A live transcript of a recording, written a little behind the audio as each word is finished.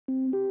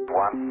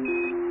1,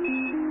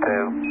 2,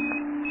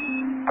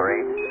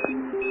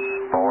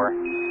 3, 4.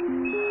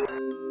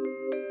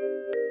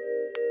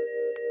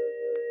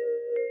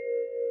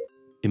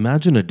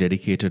 Imagine a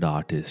dedicated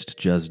artist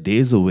just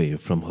days away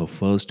from her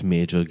first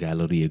major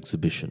gallery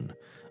exhibition,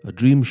 a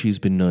dream she's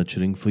been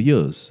nurturing for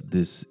years.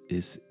 This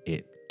is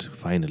it,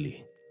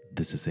 finally.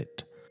 This is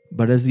it.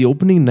 But as the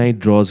opening night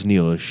draws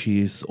near,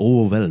 she is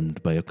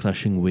overwhelmed by a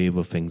crushing wave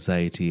of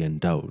anxiety and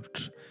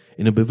doubt.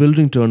 In a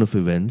bewildering turn of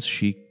events,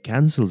 she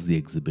cancels the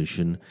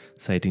exhibition,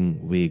 citing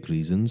vague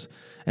reasons,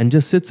 and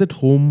just sits at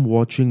home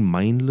watching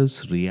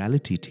mindless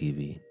reality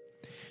TV.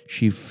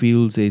 She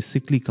feels a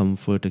sickly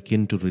comfort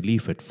akin to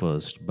relief at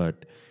first,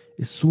 but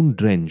is soon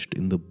drenched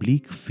in the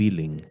bleak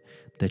feeling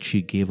that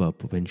she gave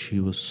up when she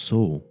was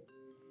so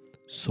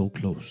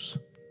close.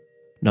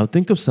 Now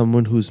think of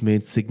someone who's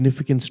made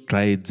significant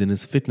strides in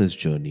his fitness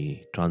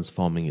journey,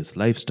 transforming his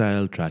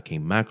lifestyle,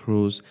 tracking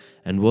macros,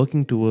 and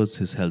working towards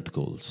his health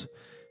goals.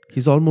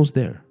 He's almost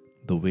there.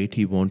 The weight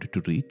he wanted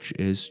to reach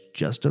is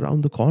just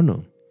around the corner.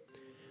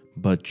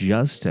 But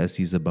just as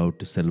he's about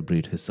to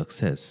celebrate his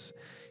success,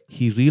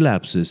 he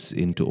relapses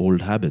into old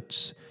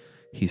habits.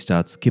 He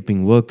starts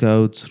skipping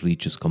workouts,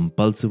 reaches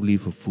compulsively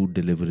for food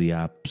delivery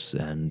apps,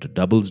 and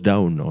doubles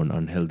down on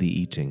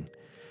unhealthy eating,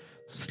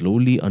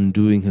 slowly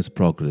undoing his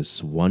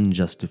progress one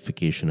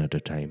justification at a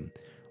time,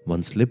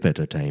 one slip at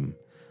a time,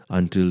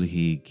 until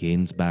he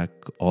gains back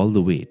all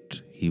the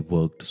weight he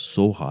worked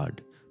so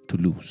hard to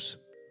lose.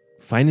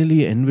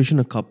 Finally, envision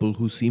a couple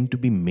who seem to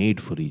be made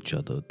for each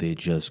other. They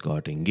just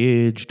got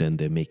engaged and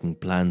they're making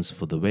plans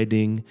for the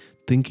wedding,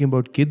 thinking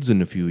about kids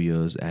in a few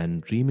years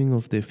and dreaming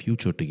of their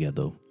future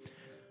together.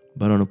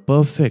 But on a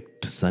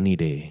perfect sunny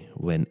day,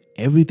 when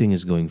everything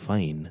is going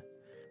fine,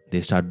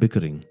 they start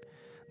bickering.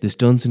 This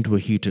turns into a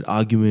heated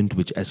argument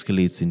which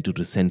escalates into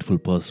resentful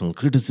personal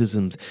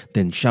criticisms,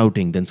 then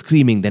shouting, then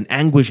screaming, then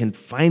anguish, and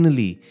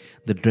finally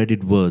the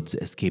dreaded words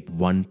escape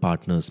one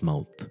partner's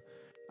mouth.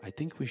 I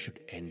think we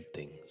should end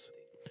things.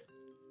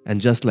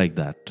 And just like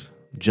that,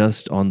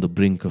 just on the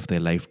brink of their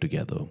life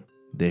together,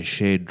 their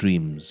shared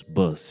dreams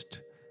burst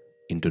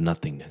into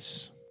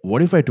nothingness.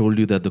 What if I told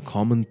you that the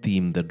common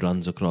theme that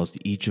runs across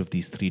each of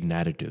these three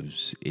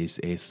narratives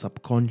is a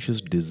subconscious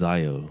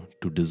desire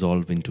to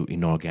dissolve into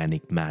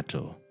inorganic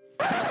matter?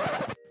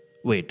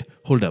 Wait,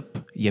 hold up.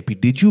 Yeppy,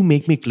 did you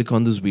make me click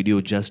on this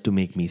video just to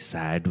make me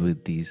sad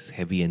with these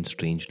heavy and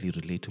strangely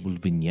relatable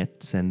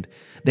vignettes and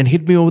then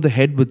hit me over the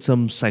head with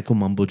some psycho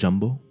mumbo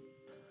jumbo?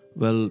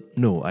 Well,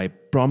 no, I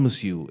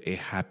promise you a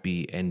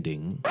happy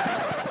ending,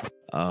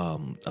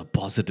 a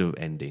positive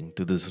ending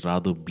to this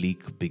rather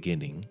bleak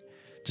beginning.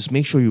 Just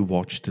make sure you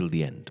watch till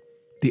the end.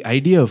 The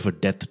idea of a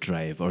death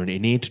drive or an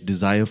innate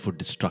desire for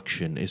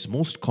destruction is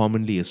most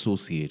commonly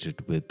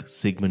associated with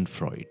Sigmund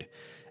Freud,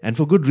 and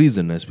for good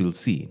reason, as we'll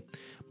see.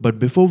 But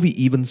before we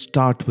even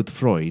start with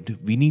Freud,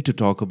 we need to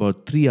talk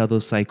about three other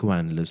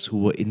psychoanalysts who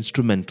were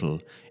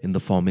instrumental in the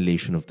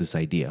formulation of this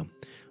idea: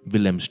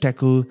 Wilhelm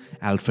Steckel,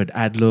 Alfred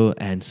Adler,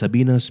 and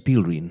Sabina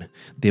Spielrein.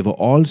 They were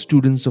all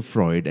students of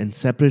Freud and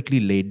separately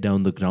laid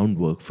down the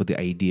groundwork for the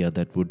idea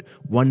that would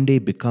one day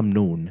become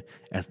known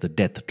as the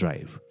death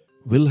drive.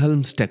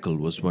 Wilhelm Steckel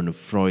was one of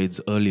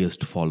Freud's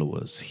earliest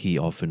followers. He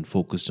often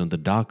focused on the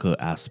darker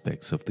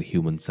aspects of the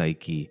human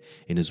psyche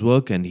in his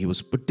work, and he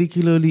was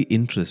particularly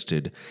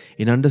interested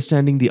in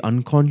understanding the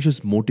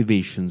unconscious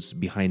motivations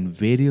behind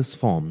various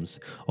forms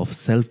of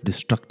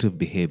self-destructive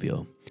behavior.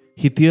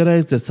 He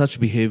theorized that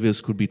such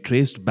behaviors could be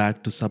traced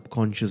back to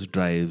subconscious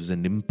drives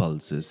and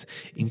impulses,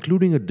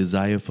 including a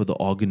desire for the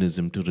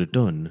organism to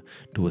return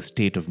to a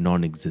state of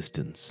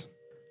non-existence.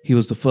 He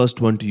was the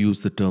first one to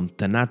use the term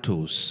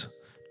thanatos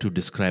to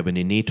describe an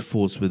innate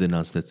force within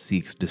us that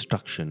seeks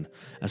destruction,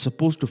 as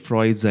opposed to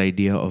Freud's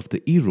idea of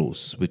the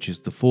eros, which is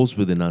the force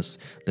within us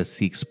that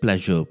seeks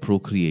pleasure,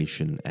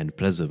 procreation, and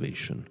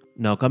preservation.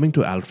 Now coming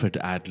to Alfred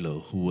Adler,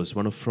 who was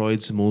one of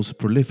Freud's most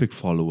prolific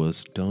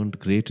followers turned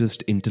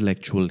greatest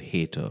intellectual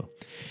hater.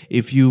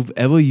 If you've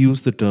ever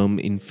used the term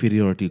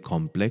inferiority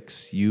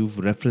complex, you've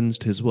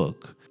referenced his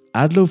work.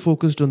 Adler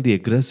focused on the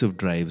aggressive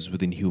drives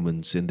within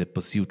humans in their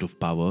pursuit of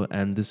power,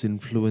 and this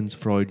influenced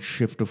Freud's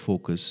shift of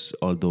focus,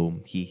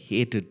 although he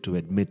hated to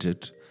admit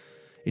it,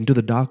 into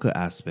the darker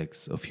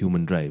aspects of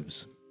human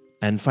drives.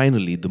 And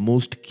finally, the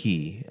most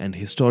key and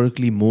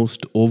historically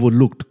most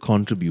overlooked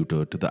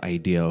contributor to the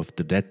idea of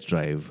the death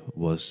drive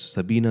was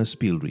Sabina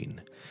Spielrein.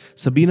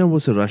 Sabina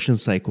was a Russian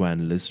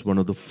psychoanalyst, one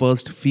of the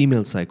first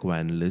female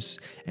psychoanalysts,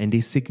 and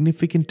a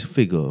significant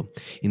figure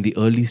in the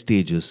early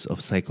stages of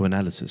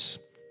psychoanalysis.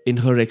 In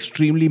her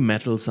extremely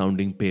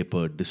metal-sounding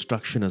paper,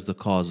 Destruction as the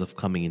Cause of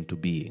Coming into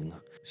Being,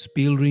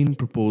 Spielrein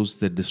proposed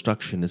that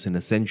destruction is an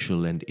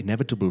essential and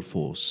inevitable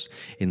force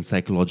in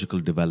psychological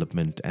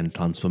development and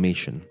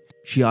transformation.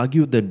 She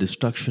argued that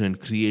destruction and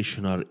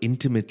creation are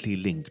intimately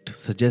linked,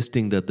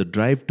 suggesting that the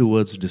drive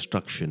towards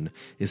destruction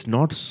is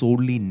not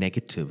solely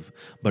negative,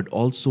 but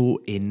also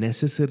a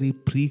necessary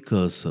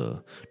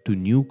precursor to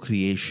new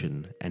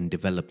creation and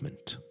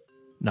development.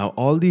 Now,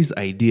 all these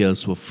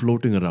ideas were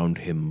floating around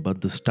him,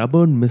 but the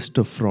stubborn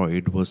Mr.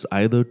 Freud was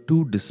either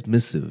too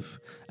dismissive,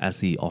 as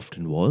he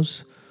often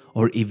was,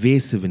 or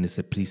evasive in his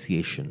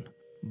appreciation.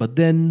 But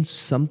then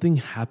something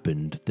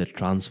happened that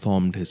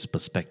transformed his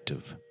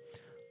perspective.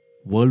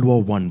 World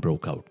War I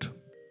broke out.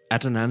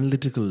 At an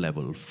analytical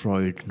level,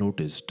 Freud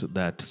noticed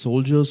that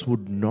soldiers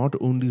would not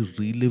only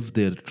relive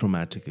their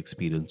traumatic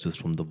experiences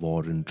from the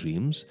war in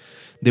dreams,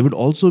 they would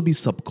also be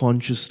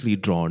subconsciously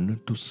drawn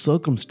to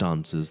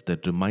circumstances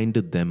that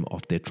reminded them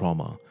of their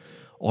trauma,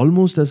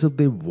 almost as if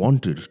they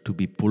wanted to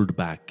be pulled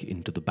back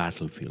into the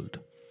battlefield.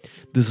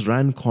 This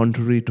ran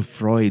contrary to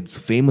Freud's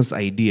famous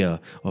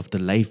idea of the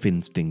life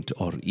instinct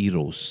or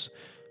eros.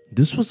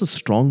 This was a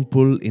strong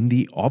pull in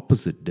the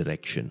opposite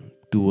direction,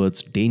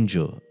 towards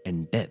danger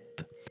and death.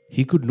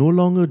 He could no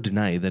longer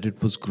deny that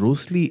it was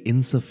grossly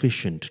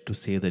insufficient to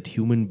say that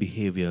human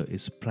behavior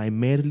is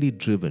primarily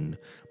driven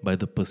by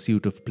the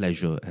pursuit of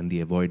pleasure and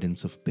the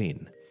avoidance of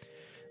pain.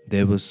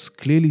 There was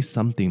clearly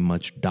something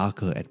much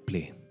darker at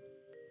play.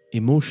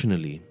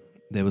 Emotionally,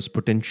 there was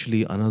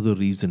potentially another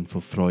reason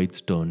for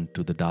Freud's turn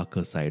to the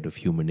darker side of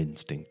human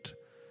instinct.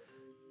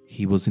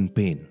 He was in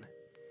pain.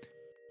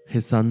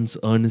 His sons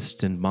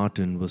Ernest and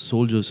Martin were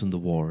soldiers in the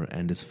war,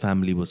 and his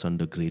family was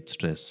under great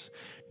stress.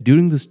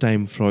 During this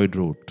time, Freud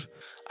wrote,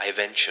 "I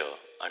venture,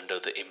 under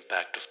the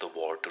impact of the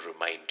war, to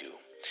remind you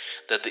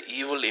that the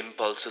evil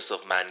impulses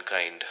of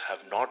mankind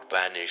have not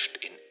vanished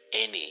in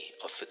any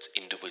of its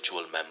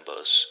individual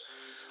members.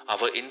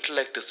 Our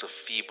intellect is a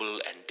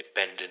feeble and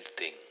dependent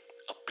thing,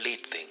 a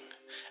plaything,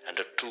 and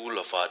a tool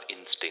of our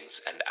instincts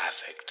and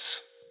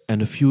affects."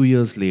 And a few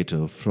years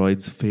later,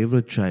 Freud's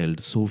favorite child,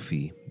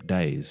 Sophie,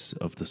 dies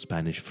of the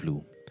Spanish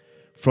flu.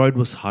 Freud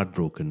was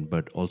heartbroken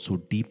but also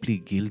deeply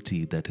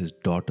guilty that his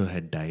daughter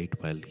had died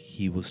while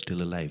he was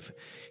still alive.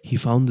 He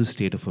found this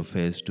state of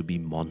affairs to be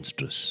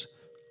monstrous,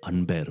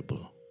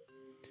 unbearable.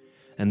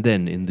 And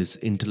then, in this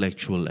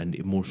intellectual and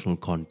emotional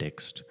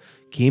context,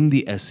 came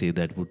the essay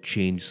that would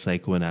change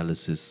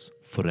psychoanalysis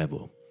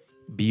forever,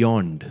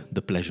 Beyond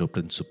the Pleasure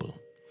Principle.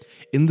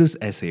 In this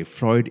essay,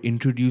 Freud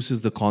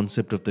introduces the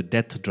concept of the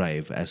death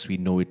drive as we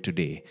know it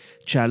today,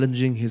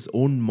 challenging his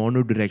own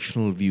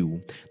monodirectional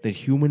view that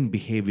human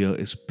behavior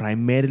is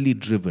primarily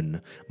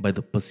driven by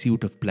the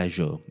pursuit of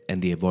pleasure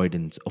and the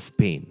avoidance of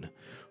pain.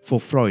 For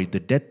Freud, the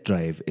death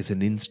drive is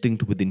an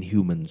instinct within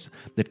humans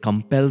that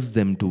compels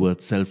them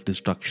towards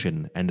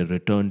self-destruction and a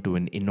return to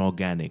an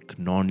inorganic,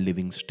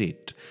 non-living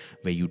state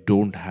where you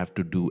don't have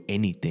to do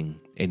anything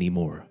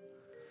anymore.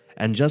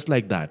 And just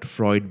like that,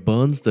 Freud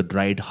burns the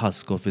dried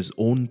husk of his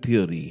own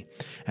theory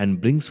and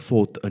brings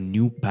forth a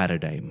new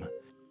paradigm.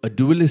 A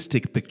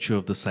dualistic picture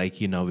of the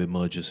psyche now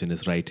emerges in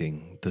his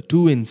writing. The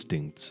two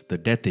instincts, the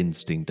death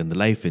instinct and the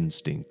life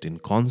instinct, in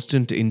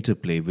constant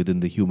interplay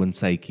within the human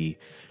psyche,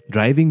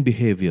 driving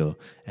behavior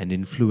and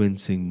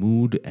influencing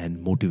mood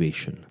and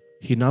motivation.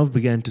 He now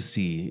began to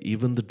see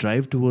even the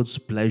drive towards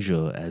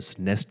pleasure as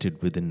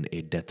nested within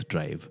a death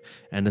drive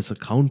and as a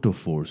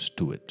counterforce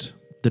to it.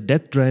 The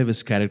death drive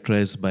is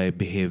characterized by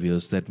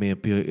behaviors that may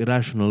appear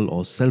irrational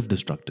or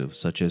self-destructive,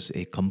 such as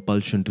a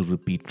compulsion to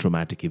repeat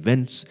traumatic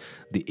events,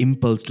 the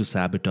impulse to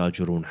sabotage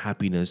your own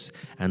happiness,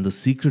 and the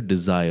secret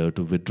desire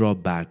to withdraw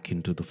back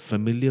into the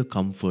familiar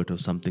comfort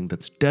of something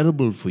that's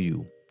terrible for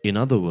you. In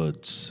other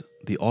words,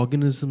 the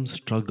organism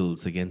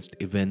struggles against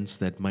events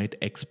that might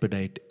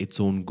expedite its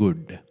own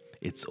good,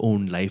 its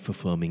own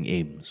life-affirming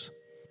aims.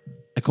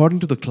 According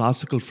to the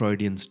classical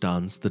Freudian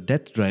stance, the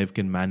death drive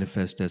can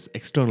manifest as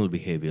external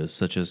behaviors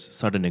such as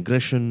sudden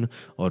aggression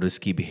or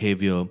risky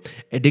behavior,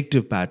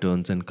 addictive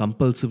patterns, and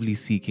compulsively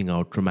seeking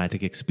out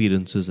traumatic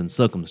experiences and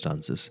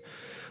circumstances.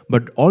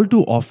 But all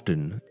too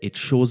often, it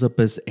shows up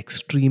as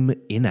extreme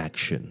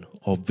inaction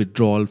or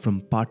withdrawal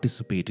from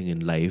participating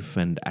in life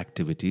and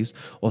activities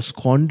or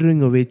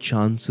squandering away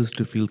chances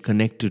to feel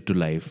connected to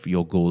life,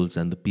 your goals,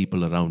 and the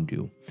people around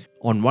you.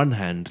 On one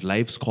hand,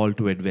 life's call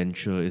to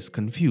adventure is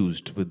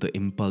confused with the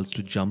impulse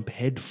to jump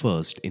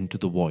headfirst into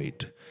the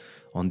void.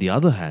 On the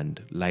other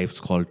hand, life's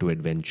call to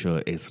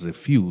adventure is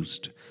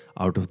refused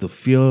out of the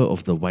fear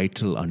of the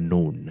vital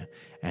unknown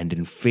and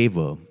in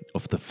favor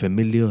of the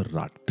familiar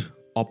rut.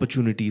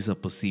 Opportunities are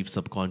perceived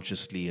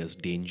subconsciously as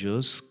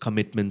dangers,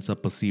 commitments are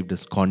perceived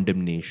as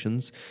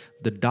condemnations.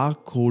 The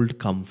dark, cold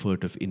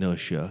comfort of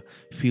inertia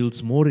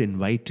feels more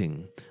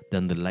inviting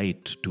than the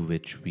light to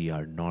which we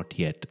are not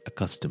yet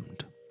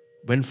accustomed.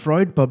 When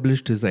Freud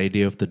published his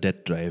idea of the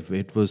death drive,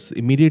 it was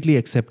immediately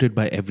accepted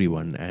by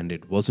everyone and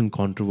it wasn't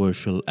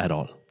controversial at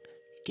all.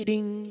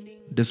 Kidding.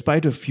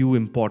 Despite a few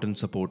important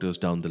supporters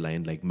down the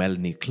line like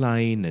Melanie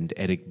Klein and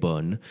Eric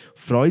Berne,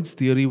 Freud's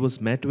theory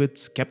was met with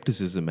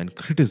skepticism and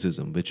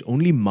criticism, which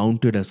only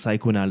mounted as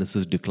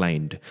psychoanalysis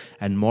declined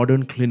and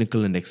modern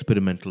clinical and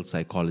experimental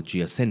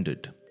psychology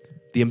ascended.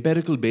 The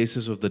empirical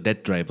basis of the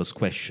death drive was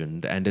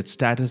questioned, and its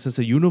status as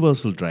a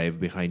universal drive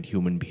behind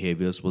human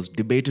behaviors was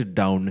debated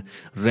down,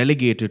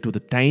 relegated to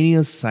the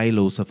tiniest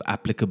silos of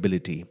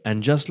applicability.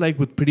 And just like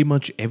with pretty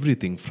much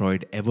everything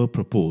Freud ever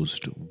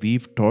proposed,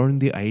 we've torn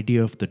the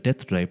idea of the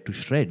death drive to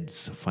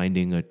shreds,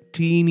 finding a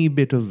teeny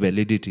bit of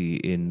validity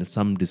in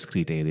some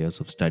discrete areas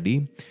of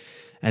study,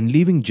 and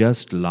leaving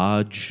just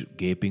large,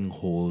 gaping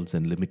holes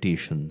and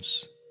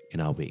limitations in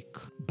our wake.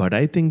 But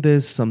I think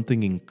there's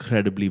something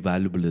incredibly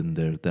valuable in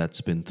there that's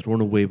been thrown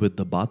away with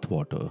the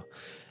bathwater,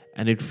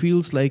 and it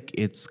feels like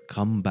it's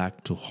come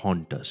back to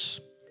haunt us.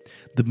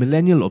 The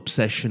millennial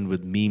obsession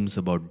with memes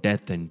about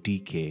death and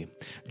decay,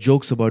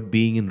 jokes about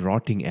being in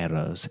rotting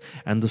eras,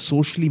 and the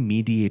socially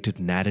mediated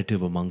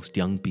narrative amongst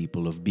young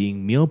people of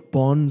being mere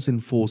pawns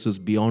in forces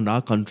beyond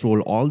our control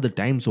all the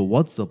time, so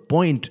what's the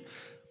point?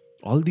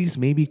 All these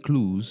may be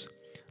clues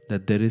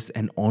that there is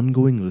an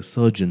ongoing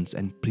resurgence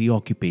and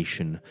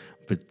preoccupation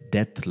with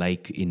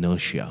death-like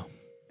inertia.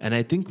 And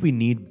I think we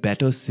need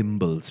better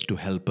symbols to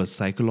help us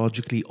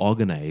psychologically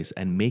organize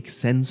and make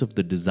sense of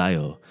the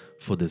desire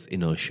for this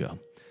inertia.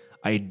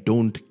 I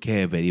don't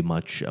care very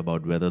much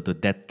about whether the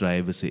death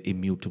drive is an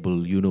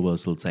immutable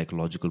universal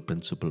psychological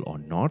principle or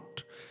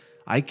not.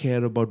 I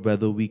care about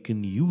whether we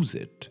can use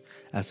it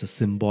as a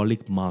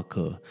symbolic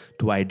marker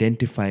to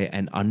identify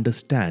and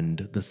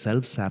understand the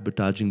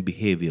self-sabotaging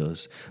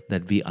behaviors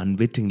that we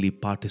unwittingly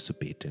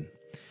participate in.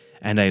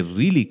 And I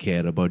really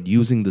care about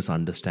using this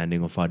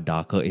understanding of our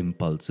darker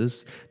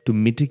impulses to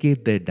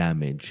mitigate their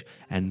damage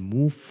and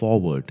move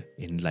forward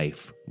in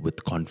life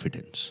with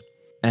confidence.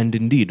 And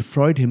indeed,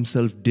 Freud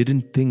himself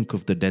didn't think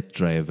of the death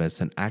drive as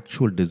an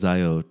actual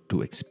desire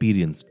to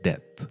experience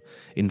death.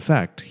 In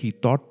fact, he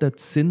thought that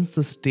since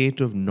the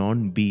state of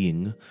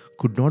non-being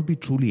could not be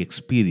truly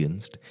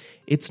experienced,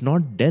 it's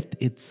not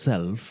death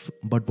itself,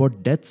 but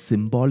what death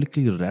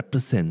symbolically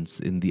represents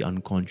in the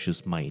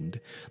unconscious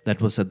mind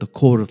that was at the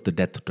core of the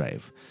death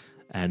drive.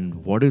 And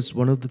what is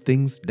one of the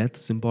things death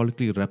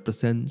symbolically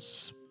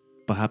represents,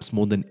 perhaps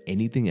more than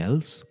anything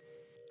else?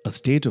 A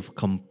state of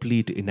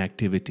complete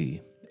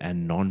inactivity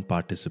and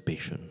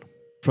non-participation.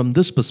 From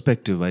this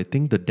perspective, I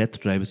think the death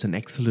drive is an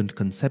excellent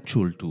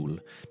conceptual tool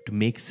to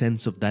make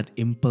sense of that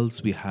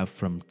impulse we have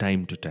from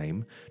time to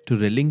time to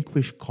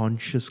relinquish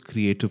conscious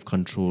creative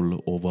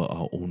control over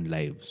our own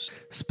lives.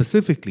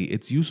 Specifically,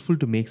 it's useful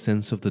to make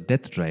sense of the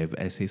death drive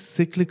as a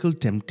cyclical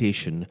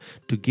temptation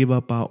to give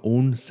up our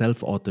own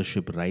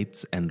self-authorship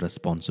rights and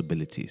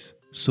responsibilities.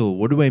 So,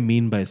 what do I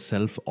mean by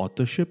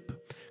self-authorship?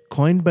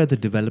 Coined by the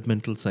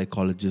developmental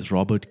psychologist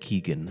Robert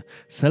Kegan,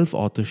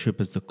 self-authorship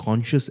is the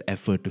conscious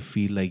effort to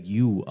feel like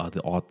you are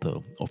the author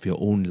of your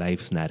own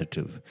life's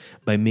narrative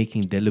by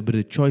making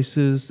deliberate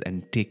choices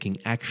and taking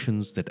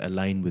actions that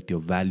align with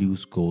your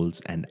values,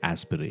 goals, and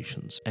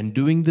aspirations. And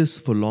doing this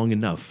for long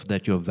enough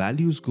that your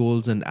values,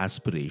 goals, and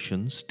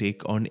aspirations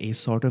take on a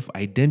sort of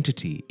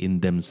identity in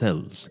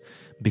themselves,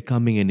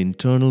 becoming an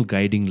internal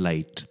guiding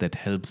light that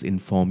helps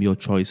inform your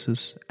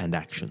choices and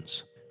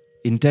actions.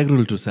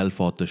 Integral to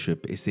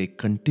self-authorship is a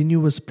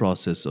continuous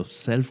process of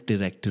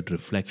self-directed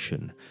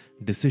reflection,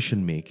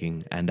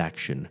 decision-making, and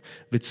action,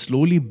 which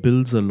slowly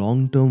builds a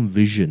long-term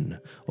vision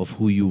of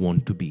who you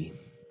want to be.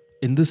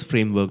 In this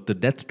framework, the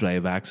death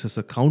drive acts as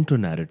a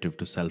counter-narrative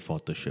to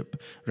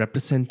self-authorship,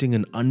 representing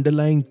an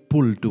underlying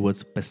pull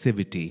towards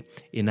passivity,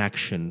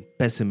 inaction,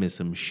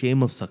 pessimism,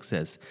 shame of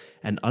success,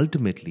 and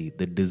ultimately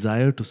the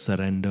desire to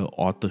surrender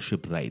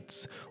authorship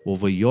rights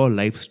over your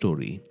life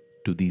story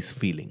to these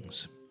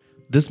feelings.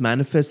 This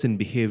manifests in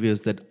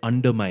behaviors that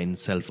undermine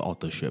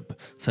self-authorship,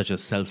 such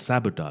as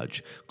self-sabotage,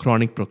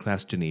 chronic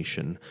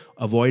procrastination,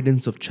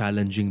 avoidance of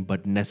challenging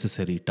but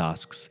necessary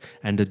tasks,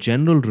 and a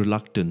general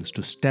reluctance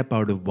to step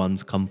out of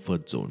one's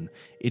comfort zone.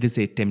 It is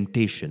a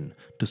temptation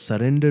to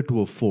surrender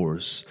to a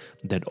force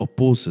that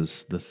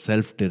opposes the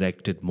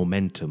self-directed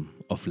momentum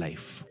of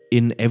life.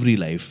 In every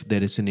life,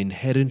 there is an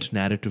inherent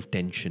narrative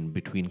tension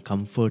between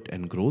comfort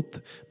and growth,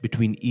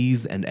 between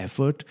ease and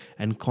effort,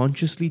 and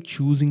consciously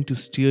choosing to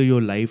steer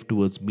your life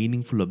towards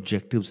meaningful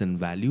objectives and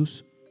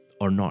values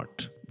or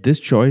not. This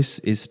choice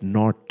is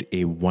not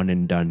a one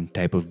and done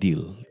type of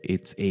deal.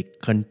 It's a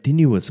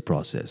continuous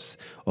process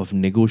of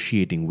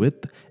negotiating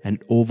with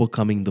and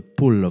overcoming the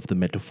pull of the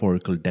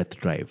metaphorical death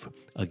drive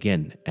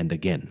again and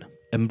again.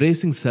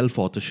 Embracing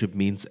self-authorship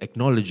means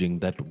acknowledging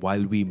that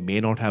while we may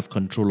not have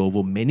control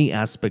over many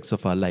aspects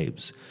of our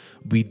lives,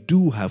 we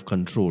do have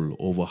control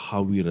over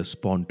how we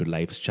respond to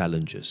life's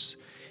challenges.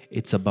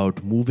 It's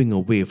about moving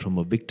away from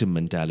a victim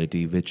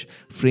mentality which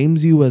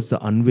frames you as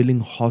the unwilling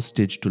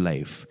hostage to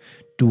life,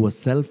 to a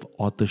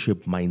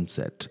self-authorship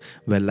mindset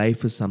where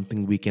life is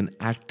something we can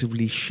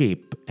actively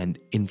shape and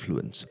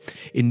influence.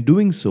 In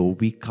doing so,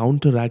 we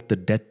counteract the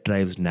death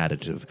drive's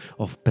narrative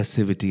of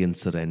passivity and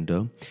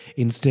surrender.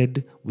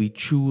 Instead, we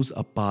choose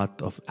a path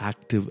of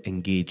active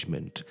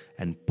engagement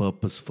and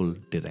purposeful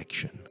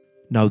direction.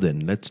 Now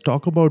then, let's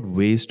talk about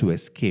ways to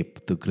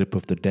escape the grip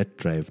of the death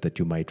drive that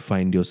you might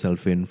find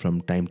yourself in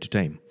from time to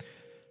time.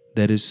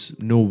 There is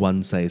no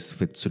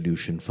one-size-fits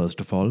solution, first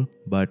of all,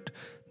 but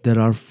There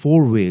are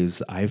four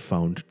ways I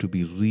found to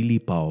be really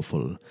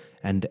powerful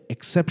and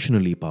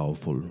exceptionally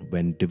powerful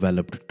when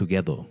developed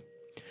together.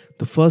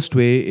 The first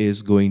way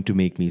is going to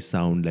make me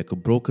sound like a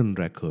broken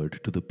record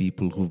to the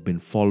people who've been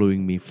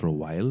following me for a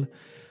while,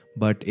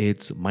 but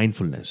it's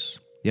mindfulness.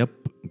 Yep,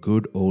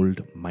 good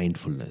old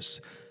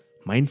mindfulness.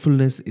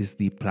 Mindfulness is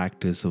the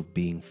practice of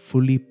being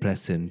fully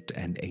present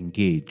and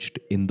engaged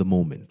in the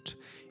moment.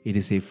 It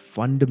is a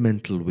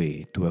fundamental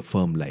way to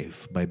affirm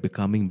life by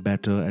becoming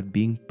better at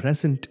being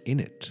present in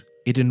it.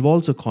 It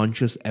involves a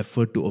conscious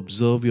effort to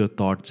observe your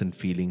thoughts and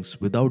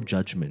feelings without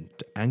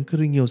judgment,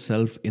 anchoring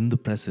yourself in the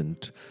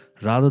present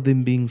rather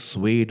than being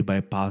swayed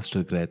by past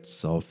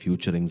regrets or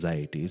future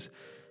anxieties,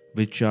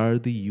 which are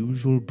the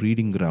usual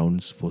breeding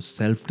grounds for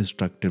self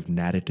destructive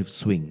narrative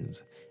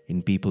swings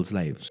in people's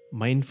lives.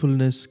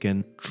 Mindfulness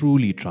can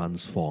truly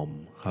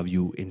transform how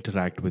you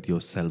interact with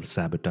your self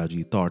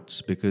sabotaging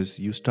thoughts because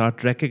you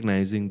start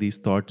recognizing these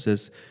thoughts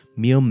as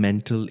mere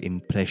mental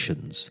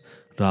impressions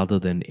rather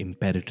than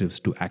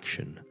imperatives to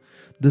action.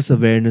 This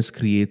awareness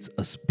creates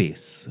a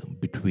space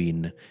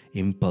between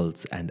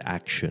impulse and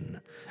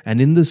action,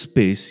 and in this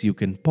space, you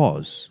can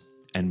pause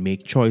and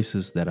make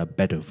choices that are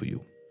better for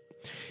you.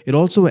 It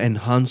also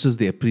enhances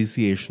the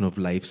appreciation of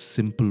life's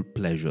simple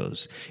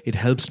pleasures. It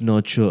helps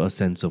nurture a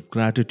sense of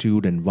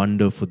gratitude and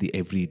wonder for the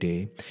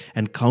everyday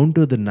and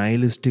counter the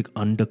nihilistic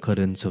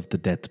undercurrents of the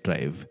death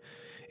drive.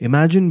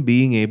 Imagine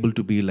being able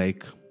to be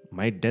like,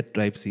 my death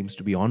drive seems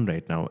to be on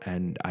right now,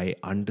 and I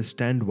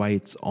understand why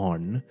it's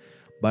on,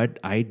 but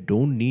I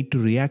don't need to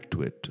react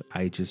to it.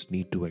 I just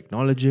need to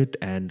acknowledge it,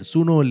 and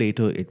sooner or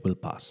later it will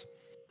pass.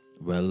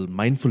 Well,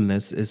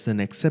 mindfulness is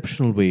an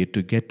exceptional way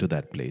to get to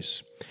that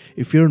place.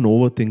 If you're an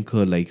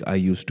overthinker like I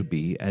used to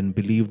be and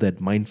believe that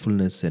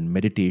mindfulness and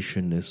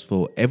meditation is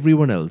for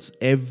everyone else,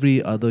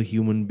 every other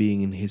human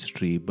being in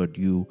history, but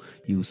you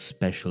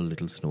special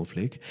little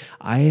snowflake,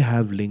 I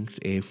have linked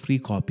a free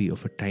copy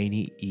of a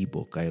tiny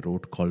ebook I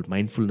wrote called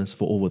Mindfulness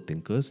for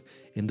Overthinkers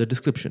in the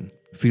description.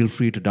 Feel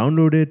free to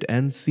download it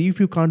and see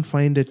if you can't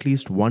find at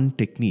least one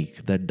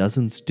technique that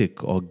doesn't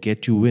stick or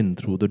get you in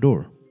through the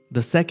door.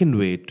 The second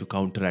way to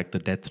counteract the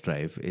death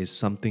drive is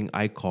something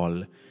I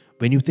call,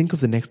 when you think of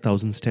the next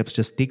 1,000 steps,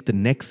 just take the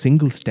next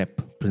single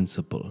step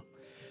principle,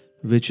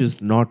 which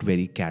is not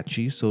very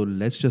catchy, so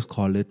let's just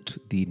call it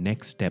the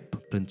next step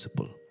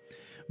principle.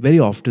 Very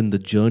often, the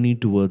journey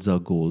towards our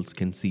goals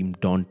can seem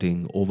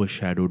daunting,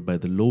 overshadowed by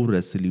the low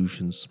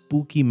resolution,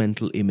 spooky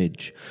mental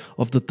image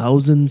of the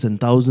thousands and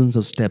thousands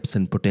of steps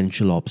and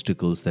potential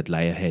obstacles that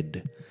lie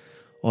ahead,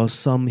 or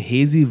some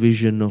hazy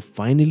vision of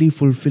finally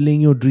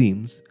fulfilling your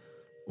dreams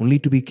only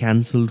to be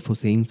cancelled for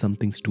saying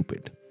something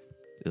stupid.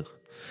 Ugh.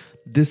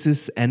 This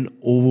is an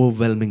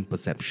overwhelming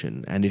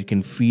perception, and it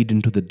can feed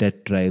into the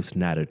death drive's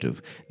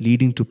narrative,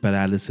 leading to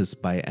paralysis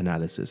by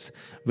analysis,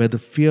 where the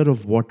fear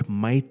of what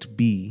might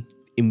be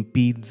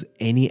impedes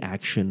any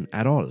action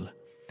at all.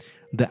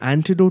 The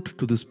antidote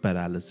to this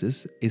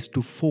paralysis is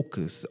to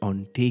focus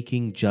on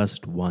taking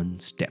just one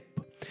step.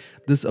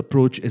 This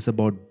approach is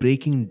about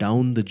breaking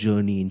down the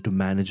journey into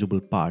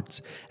manageable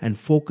parts and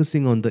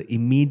focusing on the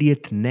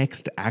immediate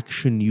next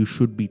action you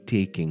should be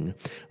taking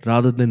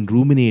rather than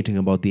ruminating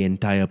about the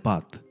entire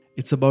path.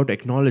 It's about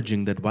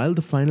acknowledging that while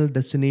the final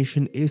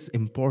destination is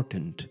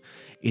important,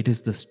 it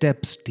is the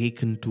steps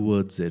taken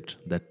towards it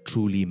that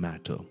truly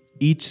matter.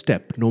 Each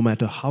step, no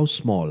matter how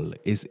small,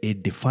 is a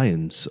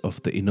defiance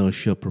of the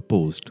inertia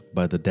proposed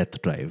by the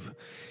death drive.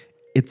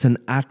 It's an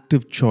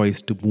active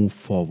choice to move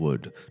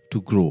forward,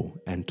 to grow,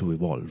 and to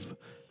evolve.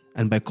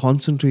 And by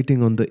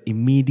concentrating on the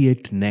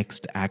immediate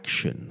next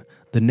action,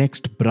 the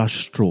next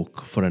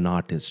brushstroke for an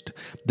artist,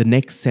 the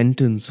next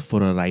sentence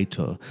for a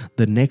writer,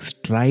 the next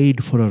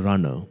stride for a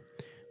runner,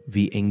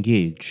 we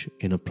engage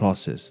in a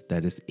process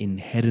that is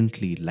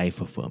inherently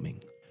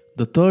life-affirming.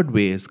 The third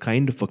way is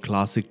kind of a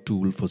classic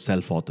tool for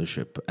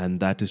self-authorship, and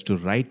that is to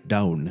write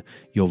down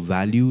your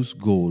values,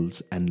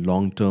 goals, and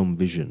long-term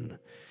vision.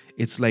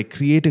 It's like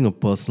creating a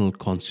personal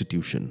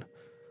constitution.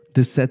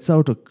 This sets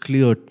out a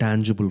clear,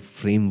 tangible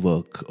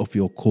framework of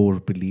your core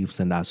beliefs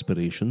and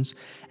aspirations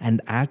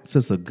and acts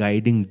as a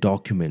guiding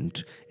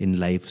document in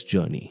life's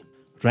journey.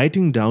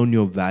 Writing down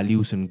your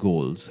values and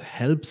goals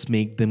helps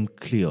make them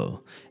clear,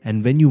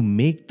 and when you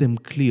make them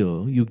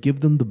clear, you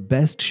give them the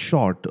best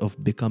shot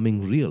of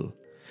becoming real.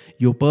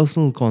 Your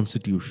personal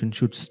constitution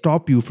should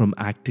stop you from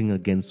acting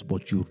against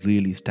what you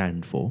really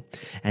stand for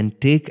and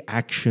take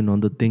action on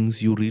the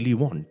things you really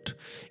want.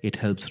 It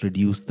helps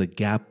reduce the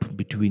gap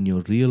between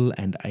your real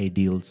and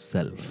ideal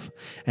self.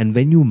 And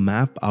when you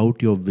map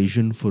out your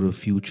vision for a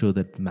future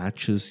that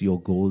matches your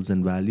goals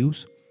and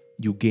values,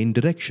 you gain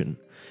direction.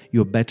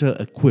 You're better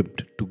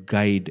equipped to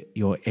guide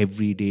your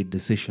everyday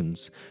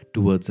decisions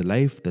towards a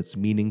life that's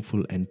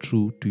meaningful and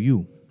true to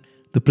you.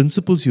 The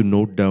principles you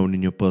note down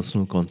in your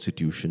personal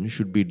constitution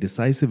should be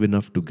decisive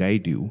enough to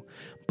guide you,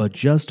 but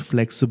just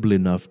flexible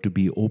enough to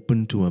be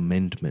open to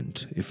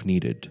amendment if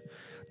needed.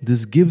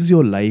 This gives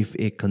your life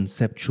a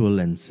conceptual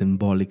and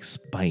symbolic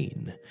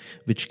spine,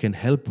 which can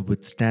help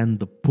withstand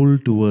the pull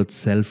towards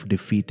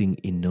self-defeating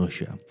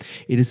inertia.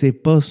 It is a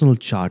personal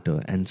charter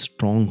and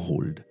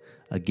stronghold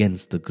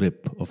against the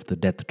grip of the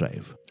death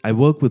drive. I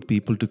work with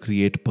people to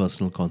create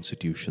personal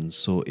constitutions,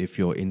 so if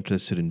you're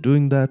interested in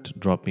doing that,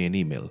 drop me an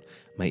email.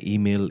 My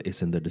email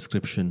is in the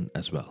description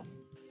as well.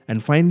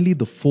 And finally,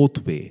 the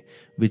fourth way,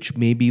 which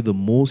may be the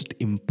most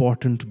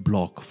important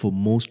block for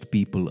most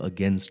people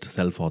against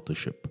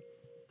self-authorship.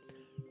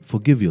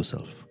 Forgive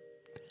yourself.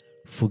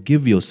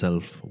 Forgive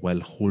yourself while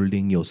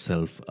holding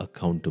yourself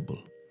accountable.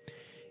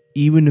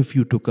 Even if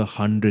you took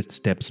 100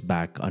 steps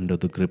back under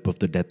the grip of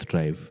the death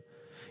drive,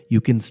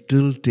 you can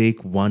still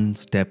take one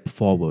step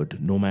forward,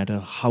 no matter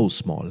how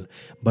small.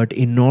 But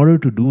in order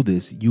to do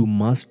this, you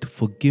must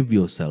forgive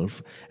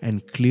yourself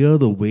and clear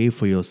the way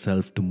for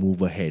yourself to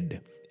move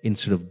ahead,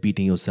 instead of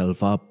beating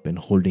yourself up and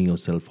holding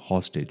yourself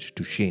hostage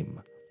to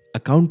shame.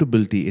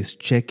 Accountability is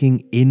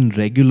checking in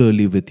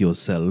regularly with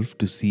yourself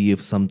to see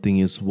if something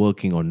is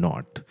working or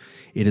not.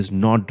 It is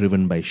not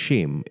driven by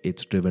shame,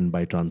 it's driven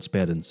by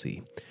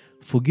transparency.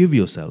 Forgive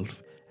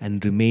yourself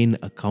and remain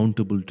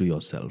accountable to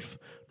yourself.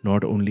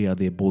 Not only are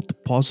they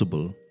both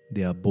possible,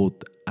 they are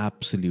both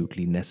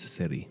absolutely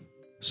necessary.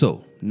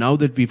 So, now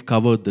that we've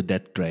covered the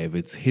death drive,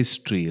 its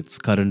history, its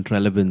current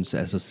relevance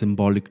as a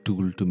symbolic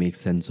tool to make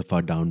sense of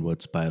our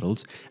downward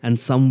spirals, and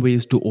some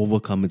ways to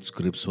overcome its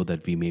grip so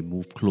that we may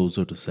move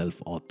closer to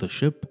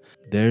self-authorship,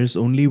 there's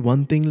only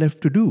one thing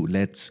left to do.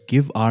 Let's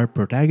give our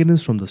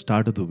protagonists from the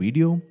start of the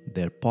video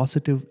their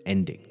positive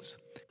endings.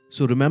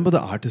 So remember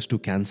the artist who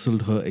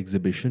cancelled her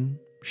exhibition?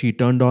 She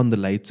turned on the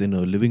lights in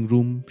her living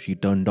room, she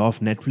turned off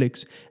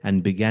Netflix,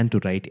 and began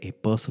to write a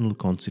personal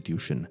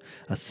constitution,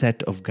 a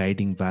set of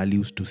guiding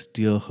values to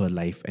steer her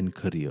life and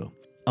career.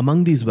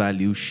 Among these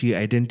values, she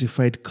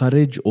identified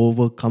courage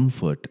over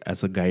comfort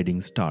as a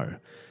guiding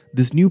star.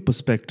 This new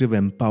perspective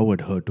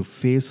empowered her to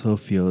face her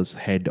fears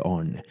head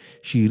on.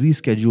 She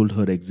rescheduled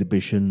her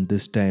exhibition.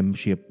 This time,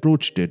 she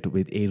approached it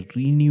with a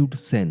renewed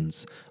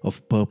sense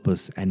of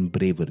purpose and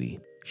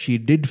bravery. She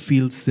did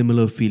feel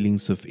similar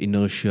feelings of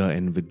inertia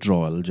and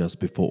withdrawal just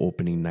before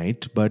opening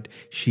night, but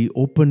she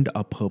opened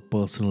up her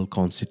personal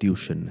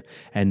constitution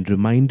and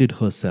reminded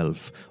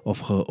herself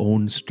of her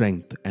own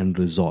strength and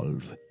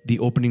resolve. The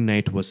opening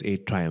night was a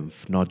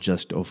triumph, not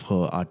just of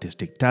her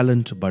artistic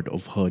talent, but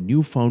of her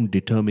newfound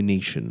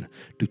determination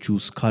to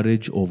choose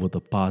courage over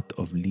the path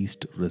of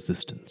least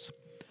resistance.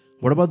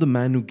 What about the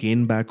man who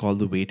gained back all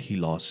the weight he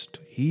lost?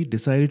 He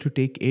decided to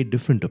take a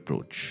different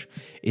approach.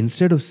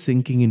 Instead of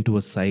sinking into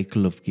a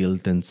cycle of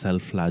guilt and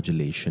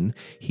self-flagellation,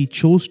 he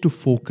chose to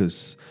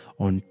focus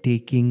on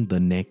taking the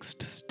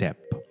next step.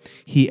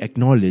 He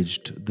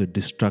acknowledged the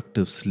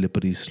destructive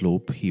slippery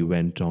slope he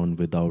went on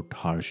without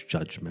harsh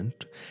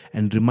judgment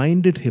and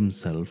reminded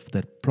himself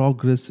that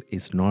progress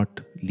is not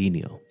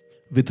linear.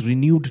 With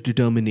renewed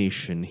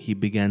determination, he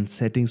began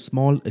setting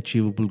small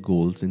achievable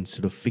goals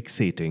instead of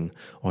fixating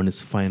on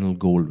his final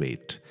goal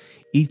weight.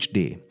 Each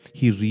day,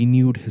 he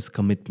renewed his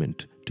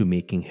commitment to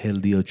making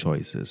healthier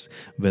choices,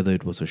 whether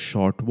it was a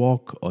short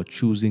walk or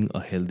choosing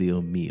a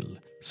healthier meal.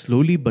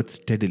 Slowly but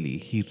steadily,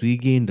 he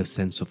regained a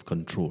sense of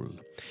control.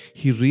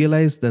 He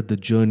realized that the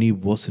journey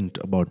wasn't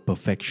about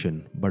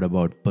perfection, but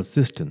about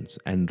persistence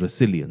and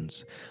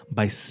resilience.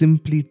 By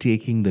simply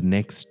taking the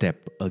next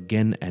step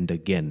again and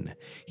again,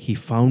 he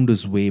found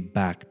his way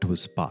back to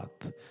his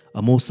path,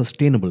 a more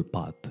sustainable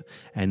path,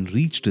 and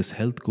reached his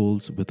health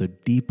goals with a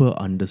deeper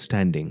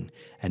understanding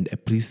and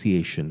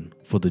appreciation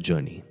for the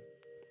journey.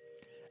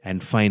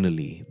 And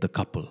finally, the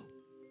couple.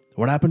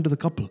 What happened to the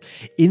couple?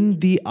 In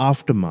the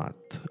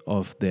aftermath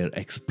of their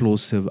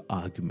explosive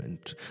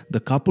argument, the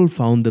couple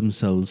found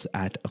themselves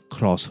at a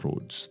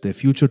crossroads, their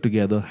future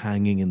together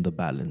hanging in the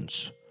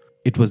balance.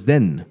 It was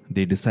then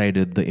they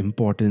decided the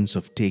importance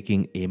of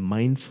taking a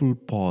mindful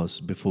pause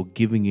before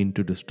giving in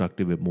to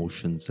destructive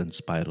emotions and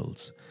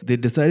spirals. They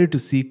decided to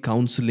seek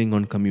counseling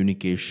on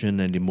communication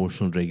and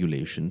emotional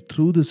regulation.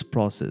 Through this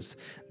process,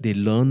 they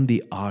learned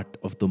the art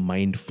of the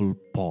mindful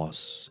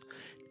pause,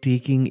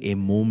 taking a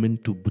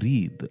moment to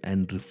breathe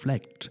and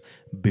reflect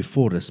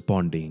before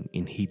responding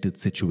in heated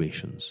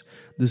situations.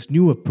 This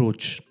new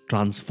approach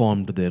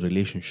transformed their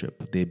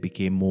relationship. They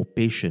became more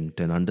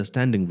patient and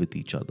understanding with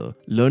each other,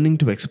 learning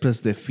to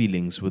express their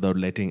feelings without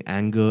letting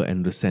anger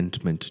and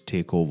resentment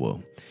take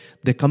over.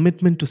 Their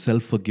commitment to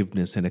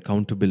self-forgiveness and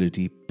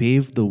accountability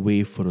paved the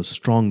way for a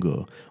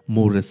stronger,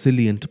 more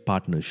resilient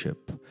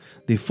partnership.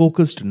 They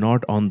focused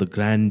not on the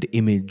grand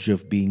image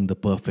of being the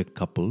perfect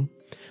couple,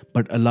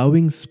 but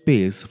allowing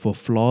space for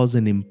flaws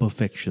and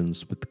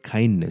imperfections with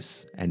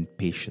kindness and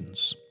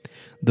patience.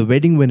 The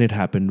wedding, when it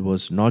happened,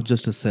 was not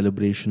just a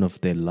celebration of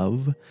their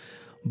love,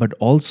 but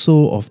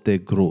also of their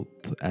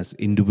growth as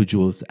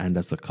individuals and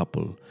as a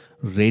couple,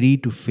 ready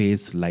to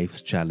face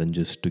life's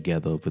challenges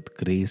together with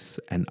grace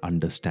and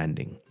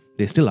understanding.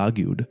 They still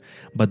argued,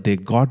 but they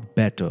got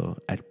better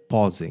at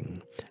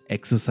pausing,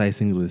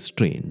 exercising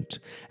restraint,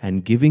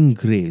 and giving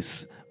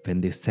grace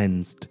when they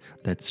sensed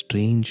that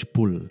strange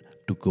pull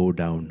to go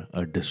down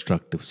a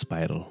destructive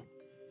spiral.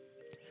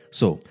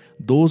 So,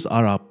 those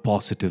are our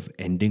positive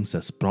endings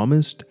as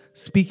promised.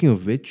 Speaking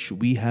of which,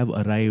 we have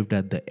arrived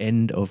at the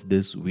end of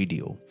this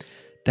video.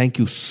 Thank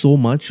you so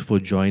much for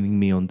joining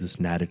me on this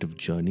narrative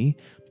journey.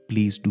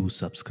 Please do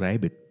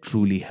subscribe, it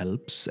truly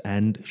helps,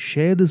 and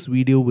share this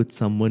video with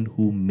someone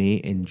who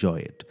may enjoy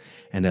it.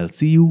 And I'll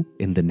see you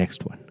in the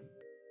next one.